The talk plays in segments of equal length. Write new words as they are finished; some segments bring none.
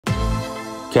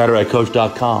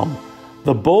cataractcoach.com.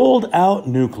 The bowled out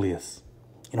nucleus.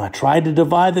 I tried to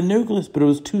divide the nucleus, but it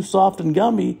was too soft and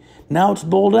gummy. Now it's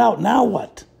bowled out. Now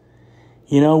what?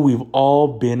 We've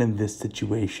all been in this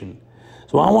situation.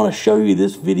 So I want to show you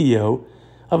this video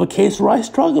of a case where I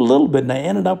struggled a little bit and I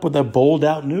ended up with a bowled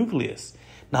out nucleus.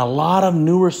 Now, a lot of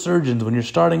newer surgeons, when you're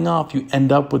starting off, you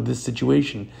end up with this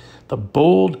situation, the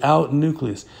bowled out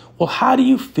nucleus. Well, how do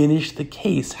you finish the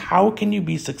case? How can you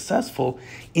be successful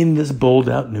in this bowled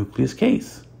out nucleus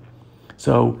case?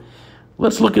 So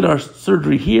let's look at our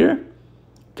surgery here.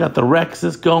 Got the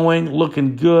rhexis going,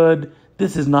 looking good.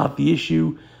 This is not the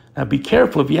issue. Now be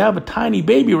careful, if you have a tiny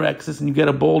baby rhexis and you get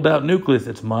a bowled out nucleus,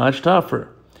 it's much tougher.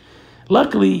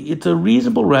 Luckily, it's a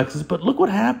reasonable rhexis, but look what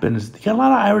happens. You got a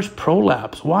lot of iris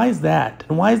prolapse. Why is that?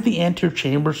 And why is the anterior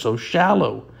chamber so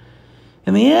shallow?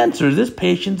 And the answer is this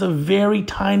patient's a very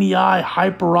tiny eye,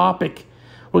 hyperopic.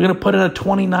 We're going to put in a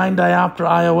 29 diopter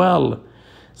IOL.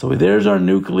 So there's our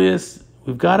nucleus.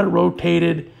 We've got it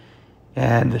rotated.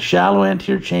 And the shallow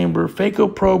anterior chamber,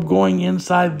 phaco probe going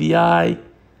inside the eye.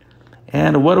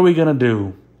 And what are we going to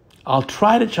do? I'll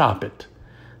try to chop it.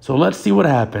 So let's see what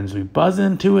happens. We buzz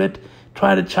into it,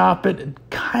 try to chop it,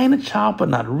 kind of chop, but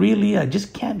not really. I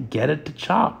just can't get it to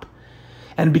chop.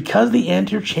 And because the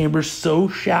anterior chamber is so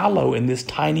shallow in this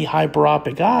tiny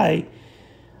hyperopic eye,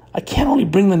 I can't only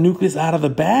bring the nucleus out of the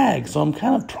bag. So I'm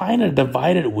kind of trying to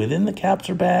divide it within the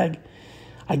capsular bag.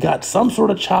 I got some sort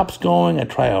of chops going. I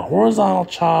try a horizontal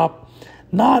chop.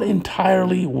 Not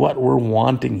entirely what we're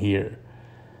wanting here.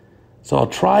 So I'll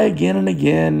try again and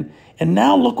again. And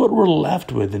now look what we're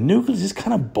left with. The nucleus is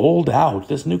kind of bowled out.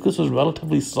 This nucleus was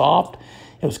relatively soft.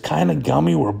 It was kind of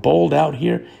gummy. We're bowled out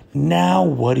here. Now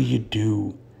what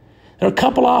do? There are a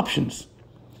couple options.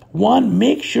 One,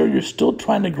 make sure you're still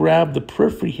trying to grab the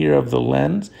periphery here of the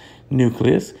lens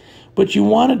nucleus, but you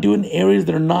want to do it in areas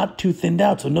that are not too thinned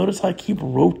out. So notice how I keep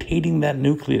rotating that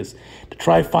nucleus to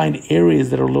try find areas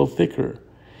that are a little thicker.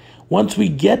 Once we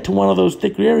get to one of those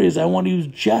thicker areas, I want to use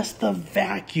just the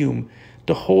vacuum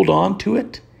to hold on to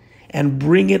it and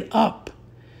bring it up.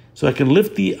 So I can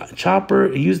lift the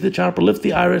chopper, use the chopper, lift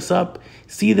the iris up,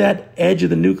 see that edge of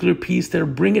the nuclear piece there,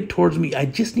 bring it towards me. I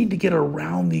just need to get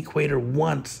around the equator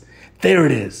once. There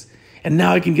it is. And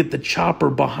now I can get the chopper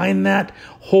behind that,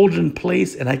 hold it in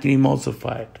place, and I can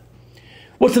emulsify it.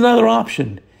 What's another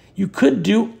option? You could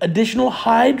do additional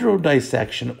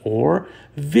hydro-dissection or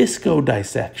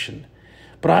visco-dissection.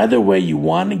 But either way, you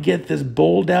want to get this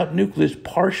bowled out nucleus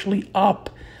partially up,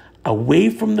 away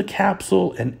from the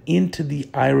capsule and into the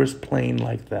iris plane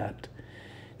like that.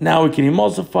 Now we can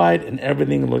emulsify it and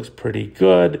everything looks pretty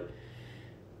good.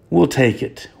 We'll take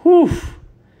it. Whew.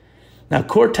 Now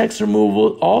cortex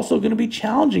removal also going to be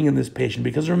challenging in this patient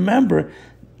because remember,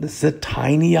 this is a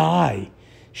tiny eye.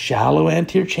 Shallow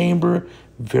anterior chamber,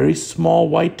 very small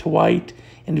white to white,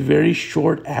 and very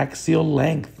short axial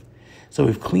length. So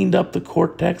we've cleaned up the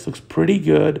cortex, looks pretty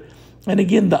good. And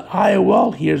again, the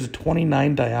IOL here is a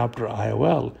 29 diopter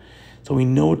IOL. So we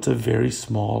know it's a very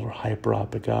small or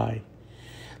hyperopic eye.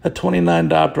 The 29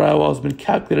 diopter IOL has been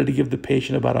calculated to give the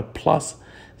patient about a plus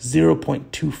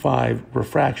 0.25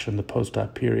 refraction in the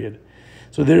post-op period.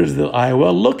 So there's the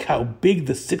IOL. Look how big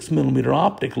the 6mm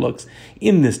optic looks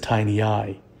in this tiny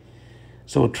eye.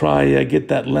 So we'll try get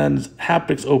that lens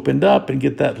haptics opened up and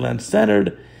get that lens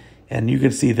centered. And you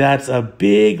can see that's a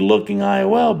big looking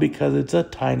IOL because it's a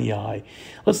tiny eye.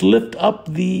 Let's lift up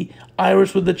the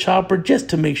iris with the chopper just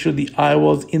to make sure the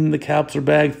IOL is in the capsular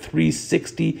bag,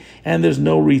 360, and there's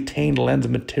no retained lens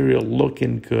material,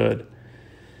 looking good.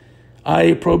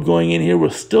 Eye probe going in here. We're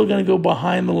still going to go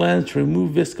behind the lens to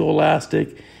remove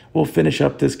viscoelastic. We'll finish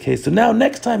up this case. So now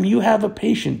next time you have a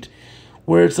patient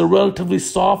where it's a relatively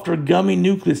soft or gummy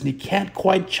nucleus and you can't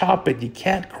quite chop it, you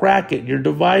can't crack it, your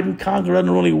divide and conquer doesn't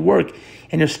really work,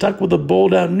 and you're stuck with a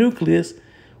bowled out nucleus,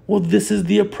 well, this is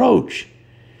the approach.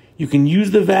 You can use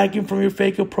the vacuum from your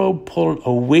phaco probe, pull it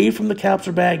away from the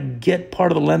capsular bag, get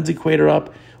part of the lens equator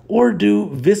up, or do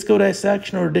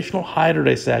visco-dissection or additional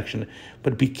hydro-dissection.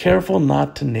 But be careful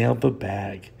not to nail the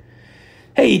bag.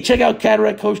 Hey, check out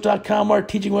cataractcoach.com, our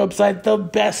teaching website, the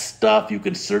best stuff. You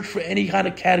can search for any kind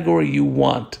of category you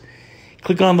want.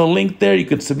 Click on the link there. You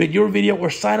can submit your video or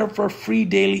sign up for a free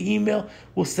daily email.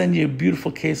 We'll send you a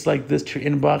beautiful case like this to your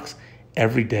inbox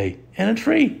every day. And it's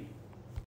free.